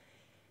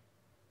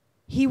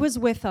 He was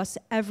with us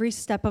every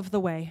step of the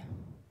way.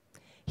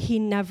 He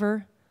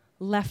never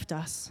left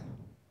us.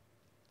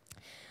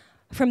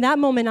 From that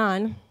moment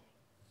on,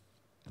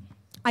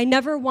 I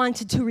never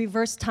wanted to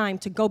reverse time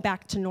to go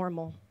back to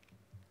normal.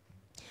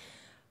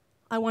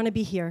 I want to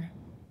be here,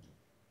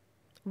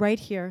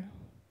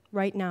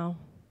 right now,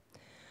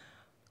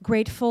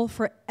 grateful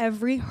for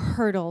every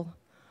hurdle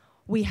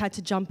we had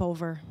to jump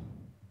over,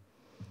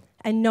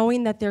 and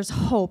knowing that there's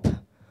hope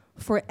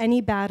for any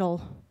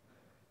battle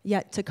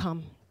yet to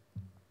come.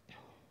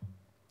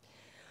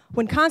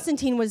 When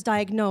Constantine was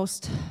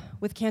diagnosed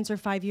with cancer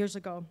 5 years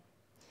ago,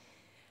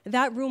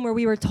 that room where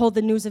we were told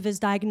the news of his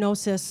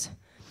diagnosis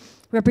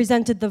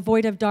represented the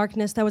void of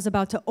darkness that was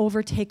about to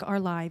overtake our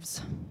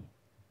lives.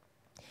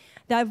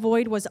 That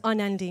void was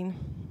unending,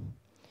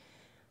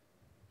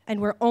 and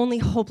where only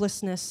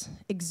hopelessness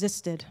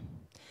existed,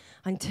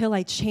 until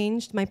I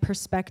changed my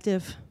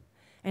perspective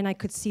and I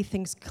could see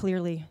things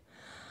clearly.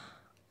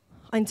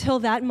 Until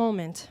that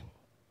moment,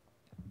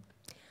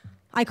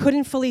 I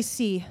couldn't fully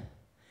see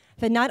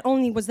that not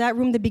only was that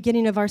room the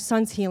beginning of our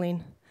son's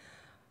healing,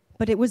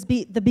 but it was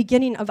the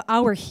beginning of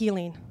our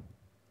healing.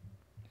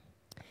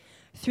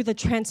 Through the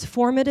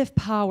transformative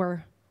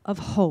power of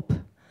hope.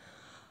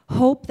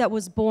 Hope that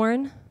was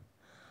born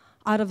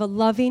out of a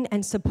loving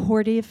and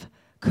supportive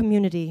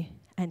community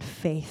and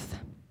faith.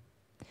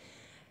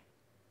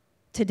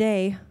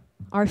 Today,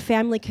 our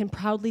family can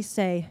proudly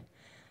say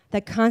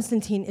that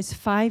Constantine is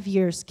 5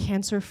 years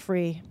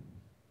cancer-free.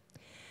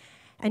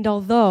 And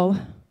although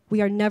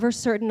we are never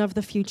certain of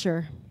the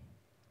future,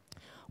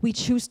 we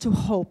choose to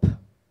hope,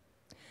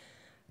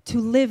 to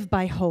live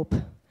by hope,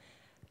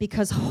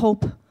 because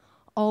hope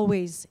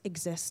always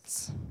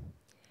exists.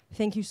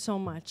 Thank you so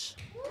much.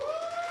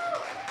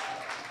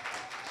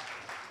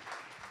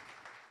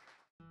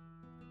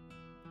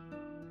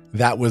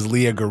 That was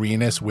Leah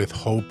Guarinas with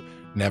Hope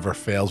Never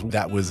Fails.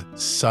 That was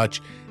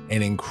such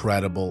an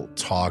incredible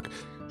talk.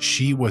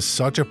 She was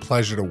such a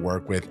pleasure to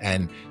work with,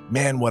 and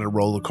man, what a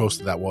roller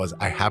coaster that was.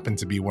 I happened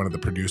to be one of the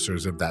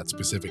producers of that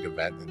specific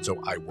event, and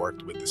so I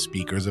worked with the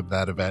speakers of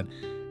that event.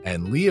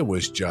 And Leah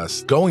was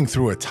just going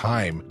through a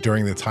time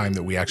during the time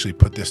that we actually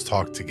put this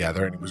talk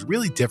together, and it was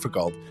really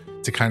difficult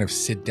to kind of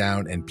sit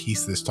down and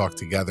piece this talk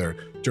together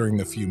during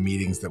the few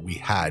meetings that we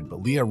had.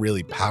 But Leah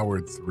really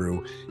powered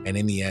through, and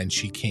in the end,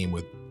 she came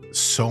with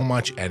so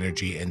much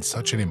energy and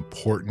such an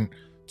important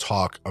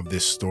talk of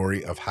this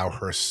story of how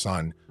her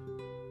son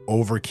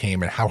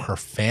overcame and how her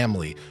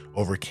family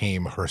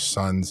overcame her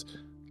son's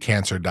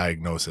cancer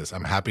diagnosis.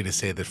 I'm happy to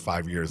say that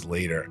 5 years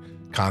later,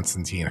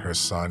 Constantine, her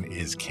son,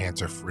 is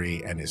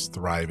cancer-free and is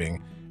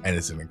thriving and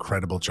is an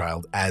incredible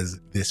child, as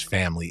this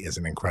family is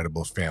an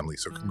incredible family.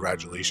 So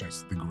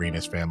congratulations to the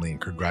Guarinas family, and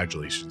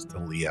congratulations to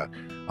Leah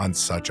on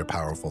such a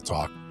powerful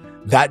talk.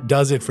 That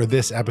does it for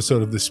this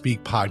episode of the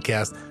Speak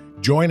Podcast.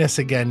 Join us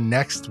again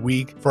next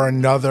week for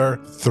another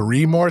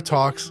 3 more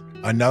talks,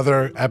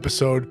 another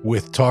episode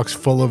with talks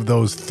full of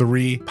those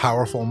 3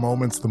 powerful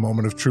moments: the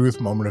moment of truth,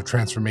 moment of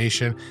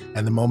transformation,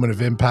 and the moment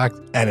of impact,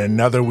 and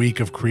another week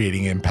of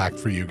creating impact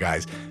for you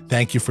guys.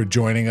 Thank you for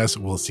joining us.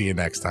 We'll see you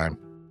next time.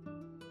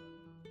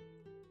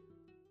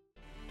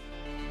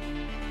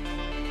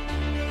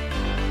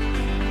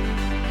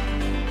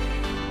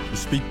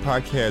 The Speak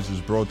Podcast is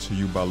brought to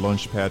you by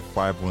Launchpad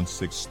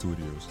 516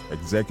 Studios.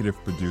 Executive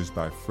produced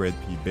by Fred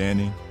P.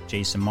 Banning,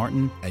 Jason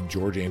Martin, and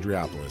George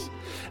Andriopoulos.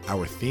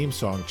 Our theme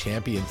song,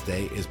 Champions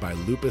Day, is by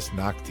Lupus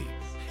Nocti.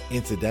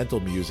 Incidental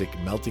music,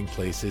 Melting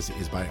Places,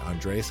 is by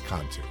Andres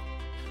Cantu.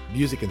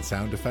 Music and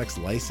sound effects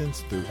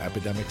licensed through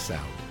Epidemic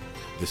Sound.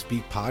 The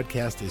Speak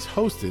Podcast is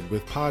hosted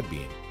with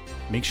Podbean.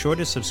 Make sure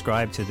to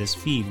subscribe to this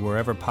feed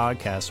wherever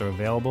podcasts are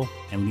available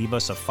and leave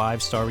us a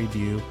 5-star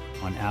review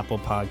on Apple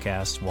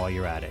Podcasts while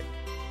you're at it.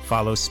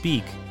 Follow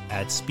Speak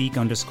at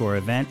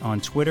Speak_event on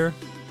Twitter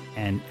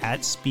and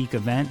at Speak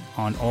Event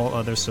on all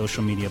other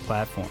social media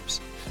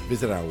platforms.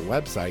 Visit our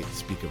website,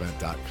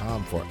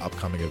 speakevent.com, for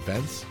upcoming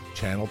events,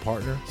 channel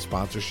partner,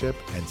 sponsorship,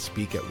 and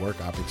speak at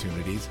work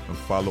opportunities. And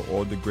follow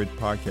all the great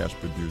podcasts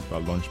produced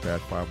by Launchpad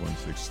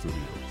 516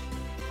 Studios.